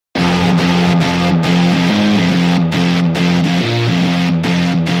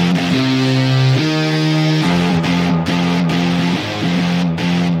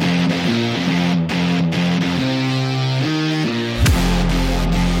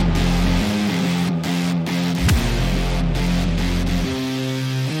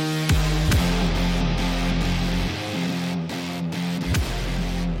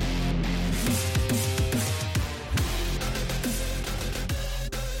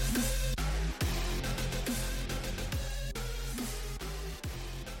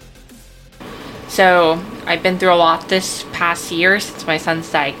So I've been through a lot this past year since my son's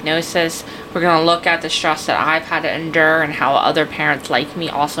diagnosis. We're going to look at the stress that I've had to endure and how other parents like me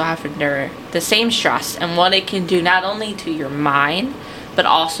also have to endure the same stress and what it can do not only to your mind, but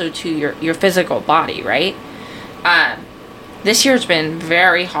also to your physical body, right? This year's been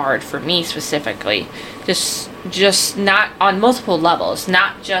very hard for me specifically. Just not on multiple levels,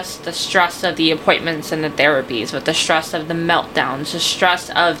 not just the stress of the appointments and the therapies, but the stress of the meltdowns, the stress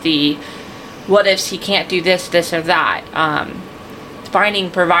of the what ifs he can't do this or that, finding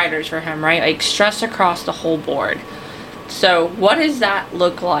providers for him, right? Like stress across the whole board. So what does that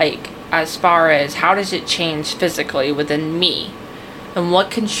look like as far as how does it change physically within me? And what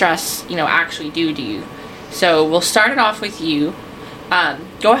can stress, actually do to you? So we'll start it off with you.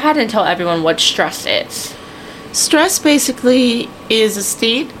 Go ahead and tell everyone what stress is. Stress basically is a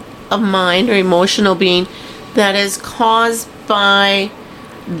state of mind or emotional being that is caused by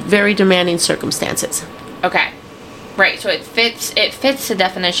very demanding circumstances. Okay. Right, so it fits the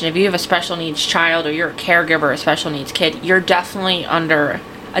definition. If you have a special needs child or you're a caregiver, a special needs kid, you're definitely under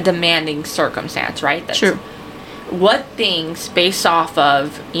a demanding circumstance, right? That's True. What things, based off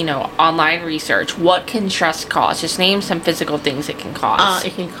of, online research, what can stress cause? Just name some physical things it can cause.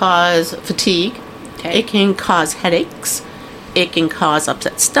 It can cause fatigue. Okay. It can cause headaches. It can cause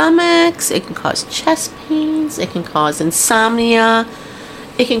upset stomachs. It can cause chest pains. It can cause insomnia.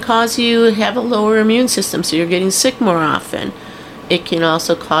 It can cause you to have a lower immune system, so you're getting sick more often. It can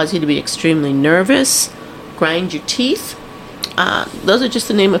also cause you to be extremely nervous, grind your teeth. Those are just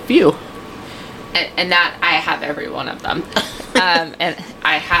to name a few. And that I have every one of them. And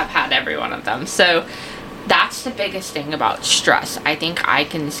I have had every one of them. So that's the biggest thing about stress. I think I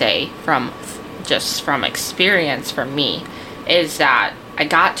can say from experience for me is that I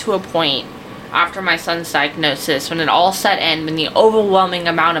got to a point after my son's diagnosis when it all set in, when the overwhelming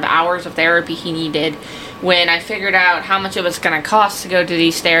amount of hours of therapy he needed, when I figured out how much it was going to cost to go to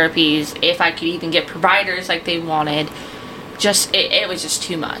these therapies, if I could even get providers like they wanted, it was just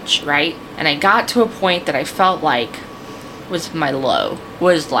too much, right? And I got to a point that I felt like was my low,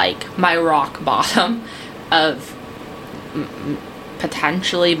 was like my rock bottom of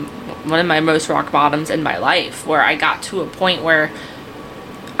potentially one of my most rock bottoms in my life, where I got to a point where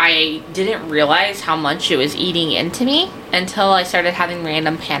I didn't realize how much it was eating into me until I started having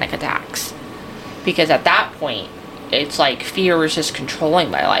random panic attacks. Because at that point, it's like fear was just controlling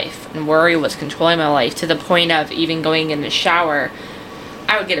my life and worry was controlling my life to the point of even going in the shower,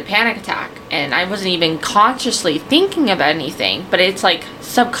 I would get a panic attack and I wasn't even consciously thinking of anything, but it's like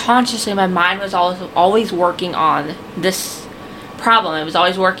subconsciously my mind was always working on this problem. It was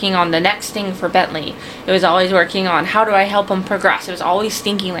always working on the next thing for Bentley. It was always working on how do I help him progress. It was always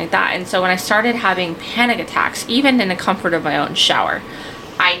thinking like that. And so when I started having panic attacks, even in the comfort of my own shower,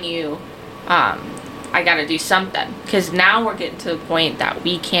 I knew I got to do something, because now we're getting to the point that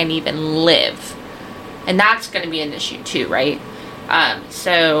we can't even live, and that's going to be an issue too, right?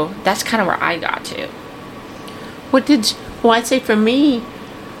 So that's kind of where I got to. I'd say for me,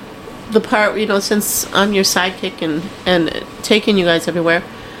 the part, since I'm your sidekick and taking you guys everywhere,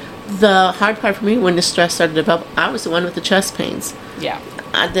 the hard part for me when the stress started to develop, I was the one with the chest pains. Yeah.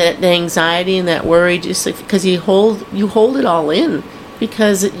 The anxiety and that worry, just like, because you hold it all in,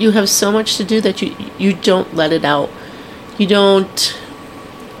 because you have so much to do that you don't let it out. You don't.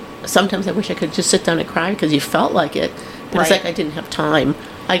 Sometimes I wish I could just sit down and cry because you felt like it, but right. It's like I didn't have time.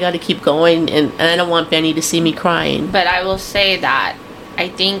 I got to keep going, and I don't want Benny to see me crying. But I will say that I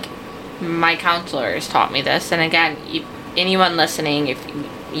think my counselors taught me this, and again, anyone listening, if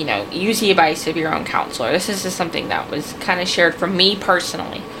use the advice of your own counselor. This is just something that was kind of shared from me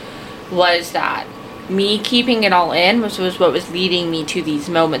personally, was that me keeping it all in was what was leading me to these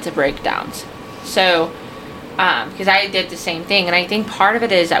moments of breakdowns. So, because I did the same thing, and I think part of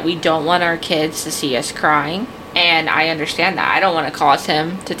it is that we don't want our kids to see us crying, and I understand that. I don't want to cause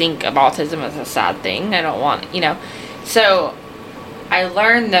him to think of autism as a sad thing. I don't want, So, I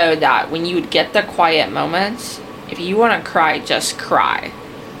learned, though, that when you would get the quiet moments, if you want to cry, just cry,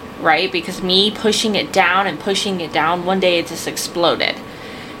 right? Because me pushing it down, one day it just exploded.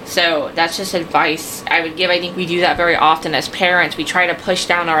 So that's just advice I would give. I think we do that very often as parents. We try to push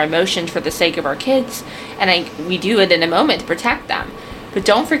down our emotions for the sake of our kids, and we do it in a moment to protect them. But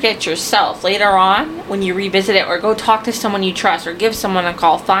don't forget yourself. Later on, when you revisit it, or go talk to someone you trust, or give someone a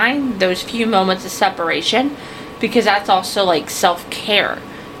call, find those few moments of separation, because that's also like self-care.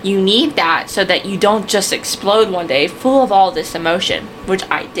 You need that so that you don't just explode one day full of all this emotion, which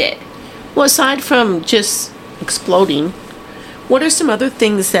I did. Well, aside from just exploding, what are some other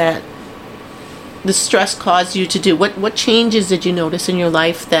things that the stress caused you to do? What changes did you notice in your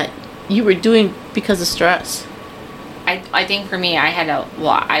life that you were doing because of stress? I think for me, I had a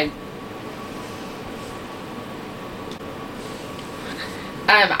lot.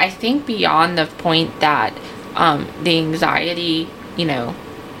 I think beyond the point that the anxiety,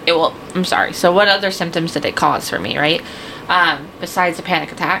 I'm sorry. So what other symptoms did it cause for me, right? Besides the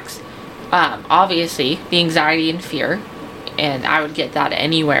panic attacks, obviously the anxiety and fear, and I would get that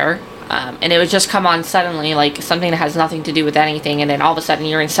anywhere. And it would just come on suddenly, like something that has nothing to do with anything, and then all of a sudden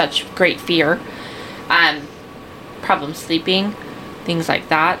you're in such great fear. Problem sleeping, things like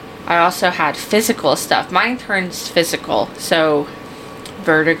that. I also had physical stuff. Mine turns physical, so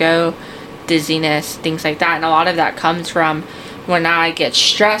vertigo, dizziness, things like that. And a lot of that comes from when I get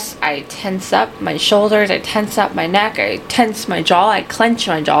stressed, I tense up my shoulders, I tense up my neck, I tense my jaw, I clench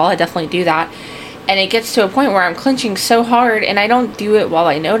my jaw. I definitely do that. And it gets to a point where I'm clenching so hard, and I don't do it while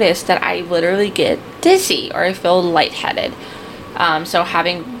I notice, that I literally get dizzy or I feel lightheaded. So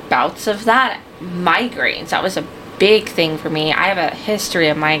having bouts of that, migraines, that was a big thing for me. I have a history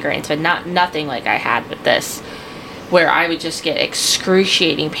of migraines, but nothing like I had with this, where I would just get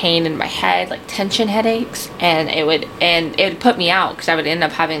excruciating pain in my head, like tension headaches, and it would put me out because I would end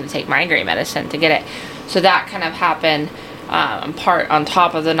up having to take migraine medicine to get it. So that kind of happened on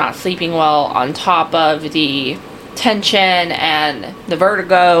top of the not sleeping well, on top of the tension and the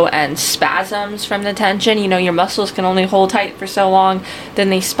vertigo and spasms from the tension. Your muscles can only hold tight for so long, then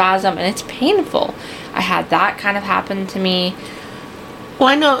they spasm, and it's painful. I had that kind of happen to me. Well,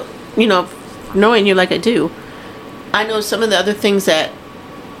 I know, knowing you like I do, I know some of the other things that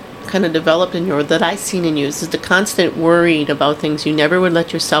kind of developed in you, that I seen in you, is the constant worried about things. You never would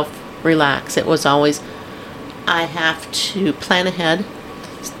let yourself relax. It was always, I have to plan ahead.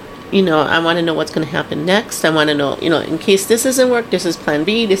 I want to know what's going to happen next. I want to know, in case this doesn't work, this is plan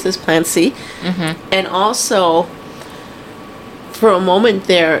B, this is plan C. Mm-hmm. And also, for a moment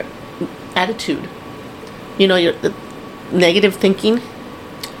there, attitude. The negative thinking.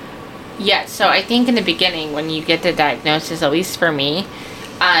 Yeah, so I think in the beginning, when you get the diagnosis, at least for me,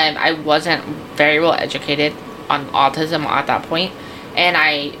 I wasn't very well educated on autism at that point. And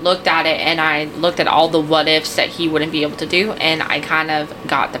I looked at it, and I looked at all the what ifs that he wouldn't be able to do, and I kind of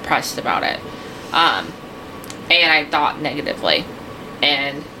got depressed about it. And I thought negatively.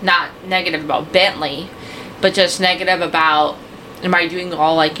 And not negative about Bentley, but just negative about, am I doing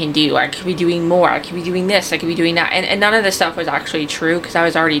all I can do? I could be doing more. I could be doing this. I could be doing that. And none of this stuff was actually true, because I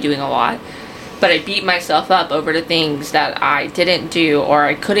was already doing a lot. But I beat myself up over the things that I didn't do, or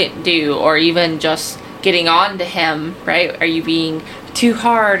I couldn't do, or even just getting on to him, right? Are you being too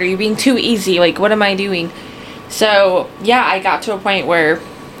hard? Are you being too easy? Like, what am I doing? So, yeah, I got to a point where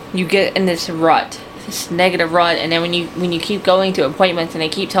you get in this rut, this negative rut, and then when you keep going to appointments and they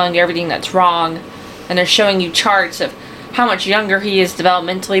keep telling you everything that's wrong, and they're showing you charts of how much younger he is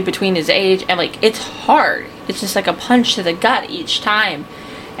developmentally between his age, and like, it's hard. It's just like a punch to the gut each time.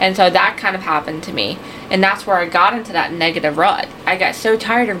 And so that kind of happened to me, and that's where I got into that negative rut. I got so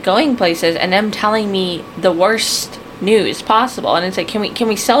tired of going places and them telling me the worst news possible, and it's like, can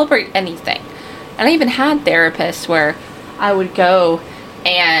we celebrate anything? And I even had therapists where I would go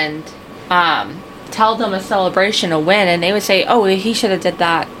and tell them a celebration, a win, and they would say, oh, he should have did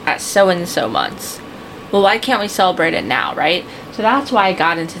that at so and so months. Well, why can't we celebrate it now, right? So that's why I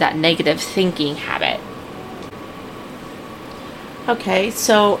got into that negative thinking habit. Okay,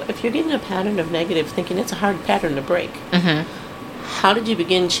 so if you're getting a pattern of negative thinking, it's a hard pattern to break. Mm-hmm. How did you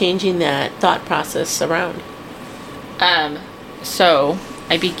begin changing that thought process around? So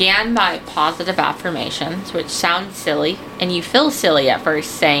I began by positive affirmations, which sound silly, and you feel silly at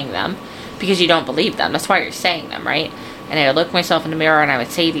first saying them because you don't believe them. That's why you're saying them, right? And I would look myself in the mirror and I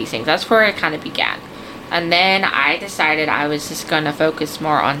would say these things. That's where it kind of began. And then I decided I was just going to focus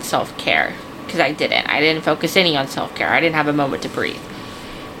more on self-care, because I didn't focus any on self-care. I didn't have a moment to breathe.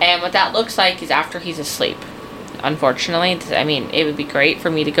 And what that looks like is after he's asleep. Unfortunately, I mean, it would be great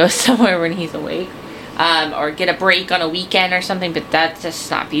for me to go somewhere when he's awake, or get a break on a weekend or something, but that's just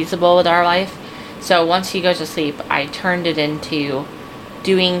not feasible with our life. So once he goes to sleep, I turned it into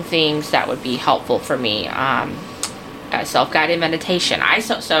doing things that would be helpful for me. Self-guided meditation.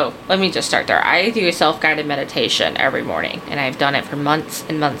 So let me just start there. I do a self-guided meditation every morning, and I've done it for months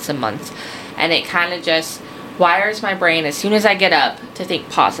and months and months. And it kind of just wires my brain as soon as I get up to think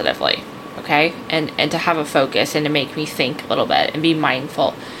positively, okay? And to have a focus and to make me think a little bit and be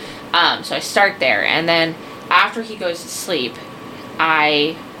mindful. So I start there, and then after he goes to sleep,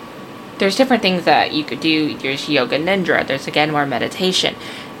 there's different things that you could do. There's yoga nidra. There's, again, more meditation.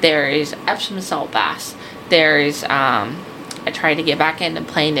 There's Epsom salt baths. There's, I tried to get back into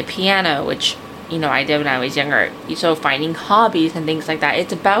playing the piano, which, I did when I was younger. So finding hobbies and things like that.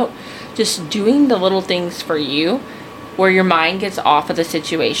 It's about just doing the little things for you where your mind gets off of the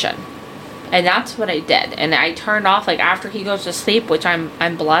situation. And that's what I did. And I turned off, like, after he goes to sleep, which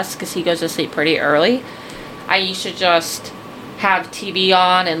I'm blessed because he goes to sleep pretty early. I used to just have TV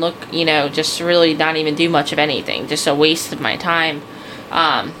on and look, just really not even do much of anything. Just a waste of my time.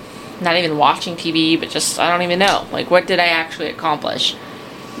 Not even watching TV, but just, I don't even know. Like, what did I actually accomplish?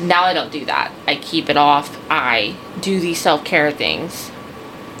 Now I don't do that. I keep it off. I do these self-care things.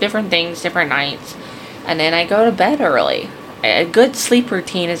 Different things, different nights. And then I go to bed early. A good sleep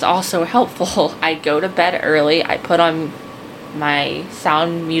routine is also helpful. I go to bed early. I put on my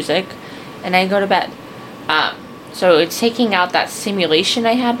sound music. And I go to bed. So it's taking out that simulation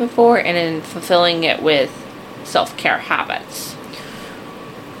I had before and then fulfilling it with self-care habits.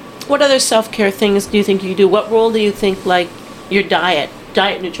 What other self-care things do you think you do? What role do you think, like, your diet,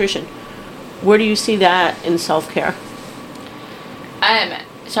 nutrition, where do you see that in self-care?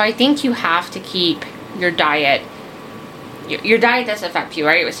 So I think you have to keep your diet. Your diet does affect you,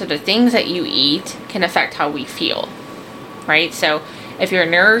 right? So the things that you eat can affect how we feel, right? So if you're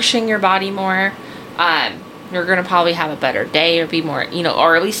nourishing your body more, you're going to probably have a better day or be more,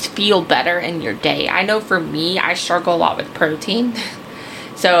 or at least feel better in your day. I know for me, I struggle a lot with protein.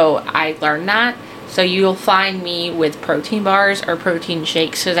 So I learned that. So you'll find me with protein bars or protein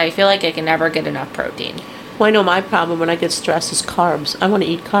shakes because I feel like I can never get enough protein. Well, I know my problem when I get stressed is carbs. I want to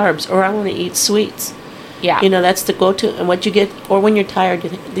eat carbs or I want to eat sweets. Yeah. That's the go-to. And what you get, or when you're tired,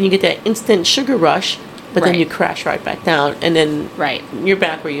 then you get that instant sugar rush, but then you crash right back down. And then you're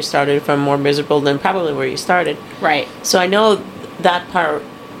back where you started from, more miserable than probably where you started. Right. So I know that part,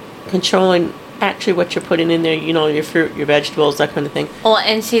 controlling actually what you're putting in there, your fruit, your vegetables, that kind of thing. Well,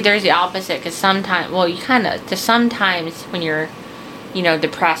 and see, there's the opposite, because sometimes when you're,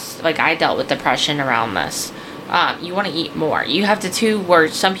 depressed, like I dealt with depression around this, you want to eat more. You have the two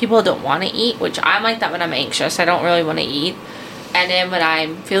words. Some people don't want to eat, which I'm like that when I'm anxious. I don't really want to eat. And then when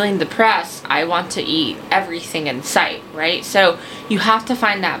I'm feeling depressed, I want to eat everything in sight, right? So you have to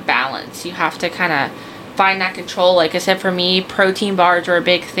find that balance. You have to kind of find that control. Like I said, for me, protein bars are a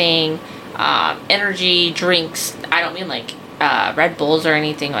big thing. Energy drinks, I don't mean like Red Bulls or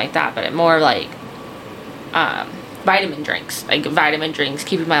anything like that, but more like vitamin drinks. Like vitamin drinks,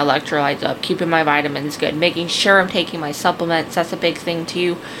 keeping my electrolytes up, keeping my vitamins good, making sure I'm taking my supplements. That's a big thing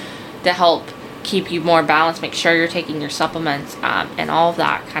too, to help keep you more balanced. Make sure you're taking your supplements, and all of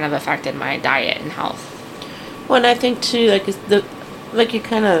that kind of affected my diet and health. Well, and I think too, like you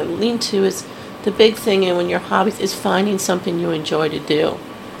kind of lean to, is the big thing in when your hobbies is finding something you enjoy to do.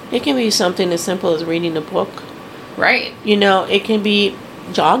 It can be something as simple as reading a book. Right. It can be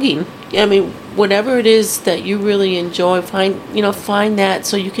jogging. I mean, whatever it is that you really enjoy, find that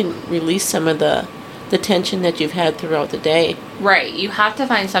so you can release some of the tension that you've had throughout the day. Right. You have to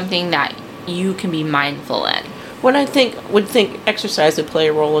find something that you can be mindful in. What I would think exercise would play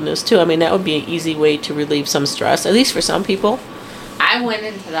a role in this too. I mean, that would be an easy way to relieve some stress, at least for some people. I went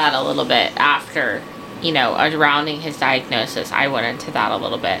into that a little bit after, surrounding his diagnosis. I went into that a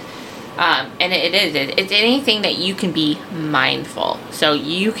little bit. And it's anything that you can be mindful. So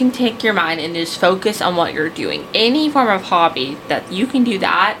you can take your mind and just focus on what you're doing. Any form of hobby that you can do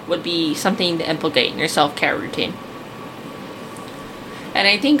that would be something to implicate in your self-care routine. And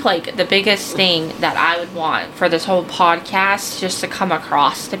I think like the biggest thing that I would want for this whole podcast just to come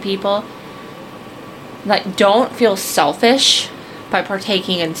across to people, like, don't feel selfish by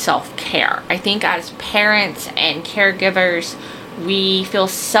partaking in self-care. I think as parents and caregivers, we feel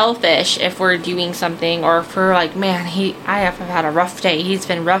selfish if we're doing something, or if we're like, man, I have had a rough day. He's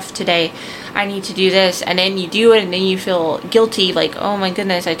been rough today. I need to do this. And then you do it and then you feel guilty. Like, oh my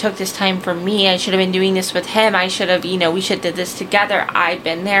goodness, I took this time for me. I should have been doing this with him. I should have, we should have did this together. I've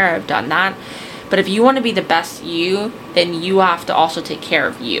been there. I've done that. But if you want to be the best you, then you have to also take care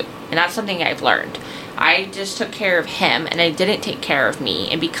of you. And that's something I've learned. I just took care of him and I didn't take care of me.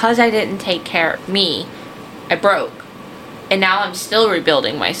 And because I didn't take care of me, I broke. And now I'm still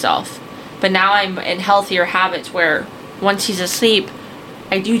rebuilding myself. But now I'm in healthier habits where once he's asleep,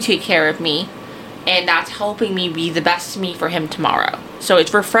 I do take care of me. And that's helping me be the best me for him tomorrow. So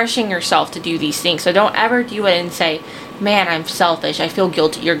it's refreshing yourself to do these things. So don't ever do it and say, man, I'm selfish. I feel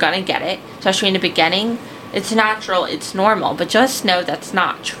guilty. You're going to get it. Especially in the beginning. It's natural. It's normal. But just know that's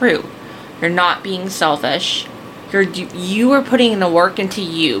not true. You're not being selfish. You are putting in the work into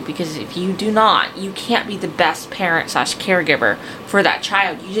you, because if you do not, you can't be the best parent / caregiver for that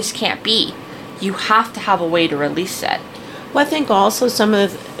child. You just can't be. You have to have a way to release it. Well, I think also some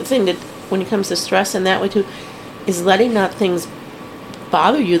of the thing that when it comes to stress and that way too, is letting not things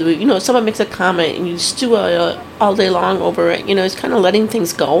bother you. Someone makes a comment and you stew all day long over it. It's kind of letting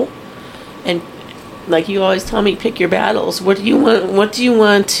things go. And like you always tell me, pick your battles. What do you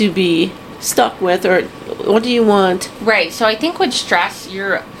want to be stuck with, or what do you want? Right. So I think with stress,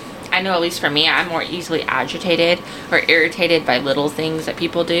 I know at least for me, I'm more easily agitated or irritated by little things that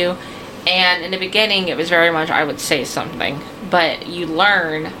people do. And in the beginning, it was very much I would say something, but you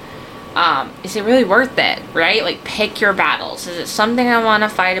learn, is it really worth it, right? Like, pick your battles. Is it something I want to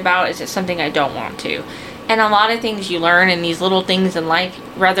fight about? Is it something I don't want to? And a lot of things you learn in these little things in life,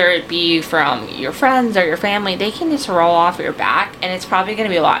 whether it be from your friends or your family, they can just roll off your back, and it's probably going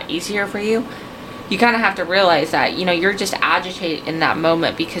to be a lot easier for you. You kind of have to realize that, you're just agitated in that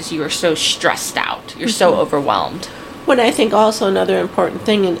moment because you are so stressed out. You're so overwhelmed. What I think also another important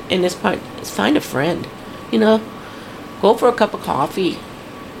thing in this part is find a friend. Go for a cup of coffee.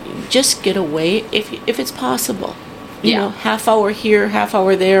 Just get away if it's possible. You know, half hour here, half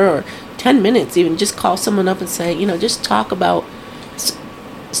hour there, or 10 minutes even. Just call someone up and say, just talk about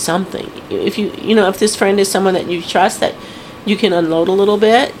something. If this friend is someone that you trust, that you can unload a little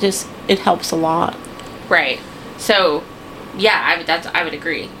bit, it helps a lot. Right. So, yeah, I would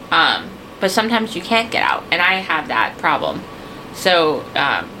agree. But sometimes you can't get out, and I have that problem. So,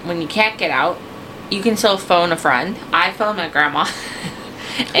 when you can't get out, you can still phone a friend. I phone my grandma.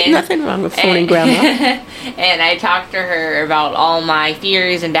 Nothing wrong with phoning grandma. And I talk to her about all my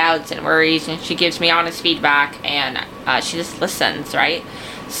fears and doubts and worries, and she gives me honest feedback, and she just listens, right?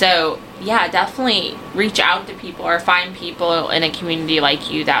 So, yeah, definitely reach out to people or find people in a community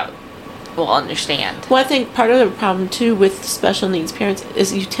like you that will understand. Well, I think part of the problem, too, with special needs parents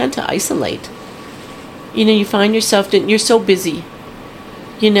is you tend to isolate. You find yourself, you're so busy,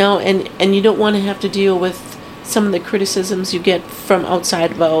 and you don't want to have to deal with some of the criticisms you get from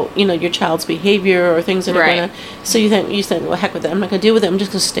outside about, your child's behavior or things that are going to... So you think, well, heck with it. I'm not going to deal with it. I'm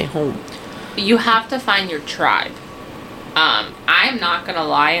just going to stay home. You have to find your tribe. I'm not going to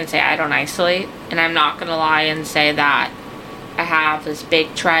lie and say I don't isolate. And I'm not going to lie and say that I have this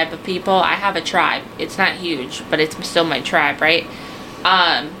big tribe of people. I have a tribe. It's not huge, but it's still my tribe, right?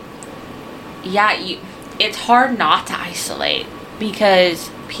 It's hard not to isolate because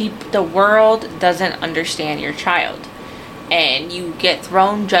the world doesn't understand your child. And you get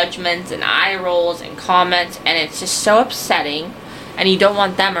thrown judgments and eye rolls and comments, and it's just so upsetting. And you don't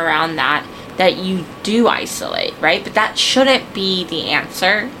want them around that you do isolate, right? But that shouldn't be the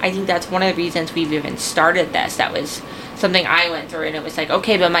answer. I think that's one of the reasons we've even started this. That was something I went through, and it was like,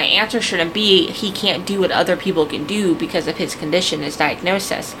 okay, but my answer shouldn't be he can't do what other people can do because of his condition, his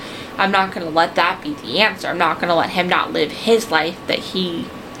diagnosis. I'm not going to let that be the answer. I'm not going to let him not live his life that he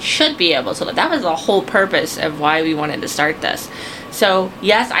should be able to live. That was the whole purpose of why we wanted to start this. So,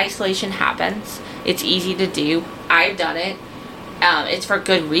 yes, isolation happens. It's easy to do. I've done it. It's for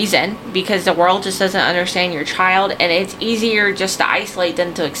good reason, because the world just doesn't understand your child, and it's easier just to isolate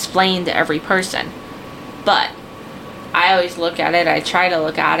than to explain to every person. But I always look at it, I try to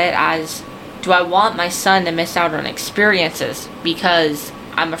look at it as, do I want my son to miss out on experiences because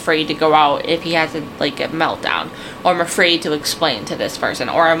I'm afraid to go out if he has a meltdown, or I'm afraid to explain to this person,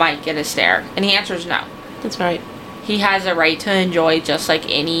 or I might get a stare? And the answer is no. That's right. He has a right to enjoy just like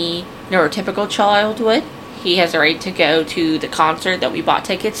any neurotypical child would. He has a right to go to the concert that we bought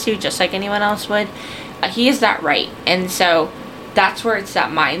tickets to just like anyone else would. He has that right. And so that's where it's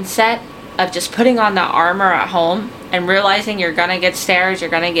that mindset of just putting on the armor at home and realizing you're going to get stares, you're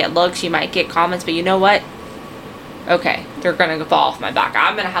going to get looks, you might get comments, but you know what? Okay, they're going to fall off my back.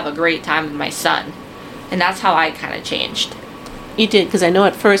 I'm going to have a great time with my son. And that's how I kind of changed. You did, because I know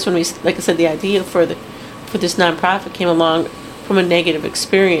at first when we, like I said, the idea for this nonprofit came along from a negative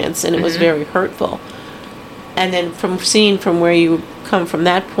experience, and it was very hurtful. And then from where you come from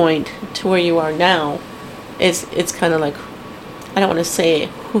that point to where you are now, it's kind of like, I don't want to say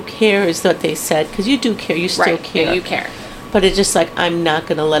who cares what they said, because you do care, you still care. Yeah, you care. But it's just like, I'm not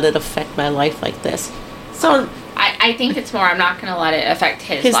going to let it affect my life like this. So I think it's more, I'm not going to let it affect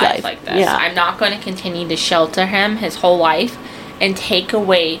his life like this. Yeah. I'm not going to continue to shelter him his whole life and take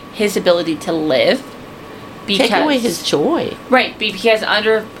away his ability to live. Take away his joy. Right, because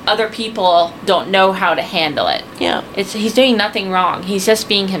other people don't know how to handle it. Yeah. He's doing nothing wrong. He's just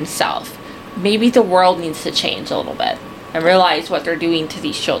being himself. Maybe the world needs to change a little bit and realize what they're doing to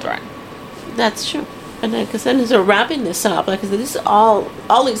these children. That's true. And because then as we're wrapping this up, like I said, this is all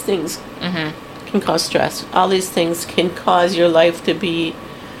these things can cause stress. All these things can cause your life to be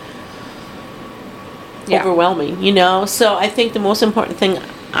overwhelming, So I think the most important thing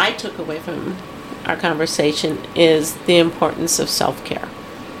I took away from our conversation is the importance of self-care.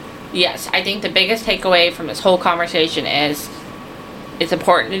 Yes, I think the biggest takeaway from this whole conversation is it's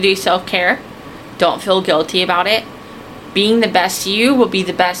important to do self-care. Don't feel guilty about it. Being the best you will be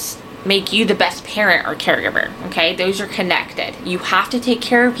the best make you the best parent or caregiver, okay? Those are connected. You have to take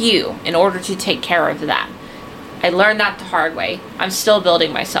care of you in order to take care of them. I learned that the hard way. I'm still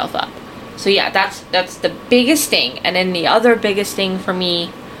building myself up. So yeah, that's the biggest thing. And then the other biggest thing for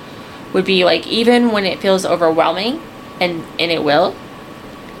me would be like, even when it feels overwhelming, and it will,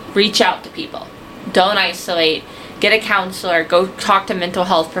 reach out to people. Don't isolate. Get a counselor. Go talk to a mental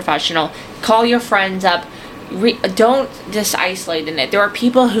health professional. Call your friends up. Don't just isolate in it. There are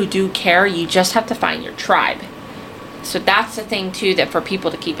people who do care. You just have to find your tribe. So that's the thing too, that for people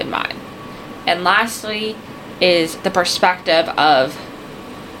to keep in mind. And lastly is the perspective of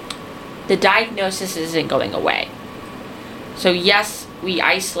the diagnosis isn't going away. So yes, we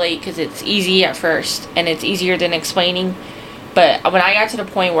isolate because it's easy at first and it's easier than explaining. But when I got to the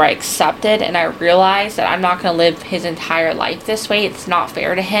point where I accepted and I realized that I'm not going to live his entire life this way, it's not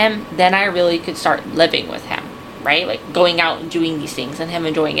fair to him, then I really could start living with him, right? Like going out and doing these things and him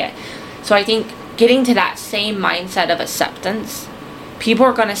enjoying it. So I think getting to that same mindset of acceptance, people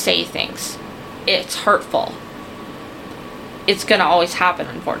are going to say things. It's hurtful. It's going to always happen,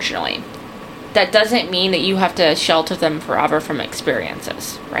 unfortunately. That doesn't mean that you have to shelter them forever from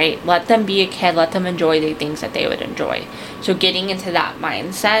experiences, right? Let them be a kid. Let them enjoy the things that they would enjoy. So getting into that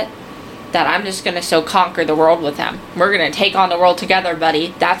mindset that I'm just going to conquer the world with him. We're going to take on the world together,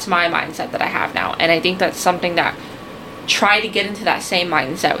 buddy. That's my mindset that I have now. And I think that's something that, try to get into that same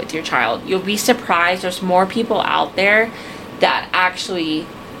mindset with your child. You'll be surprised. There's more people out there that actually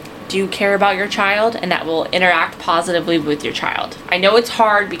do care about your child and that will interact positively with your child. I know it's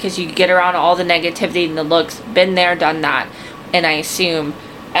hard because you get around all the negativity and the looks, been there, done that, and I assume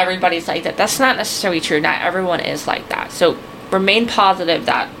everybody's like that. That's not necessarily true. Not everyone is like that. So remain positive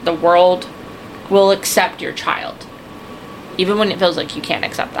that the world will accept your child, even when it feels like you can't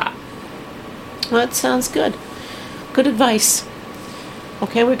accept that. Well, that sounds good. Good advice.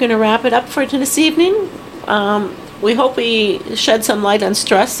 Okay, we're going to wrap it up for this evening. We hope we shed some light on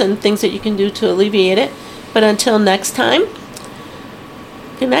stress and things that you can do to alleviate it. But until next time,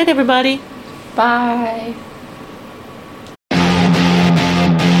 good night, everybody. Bye.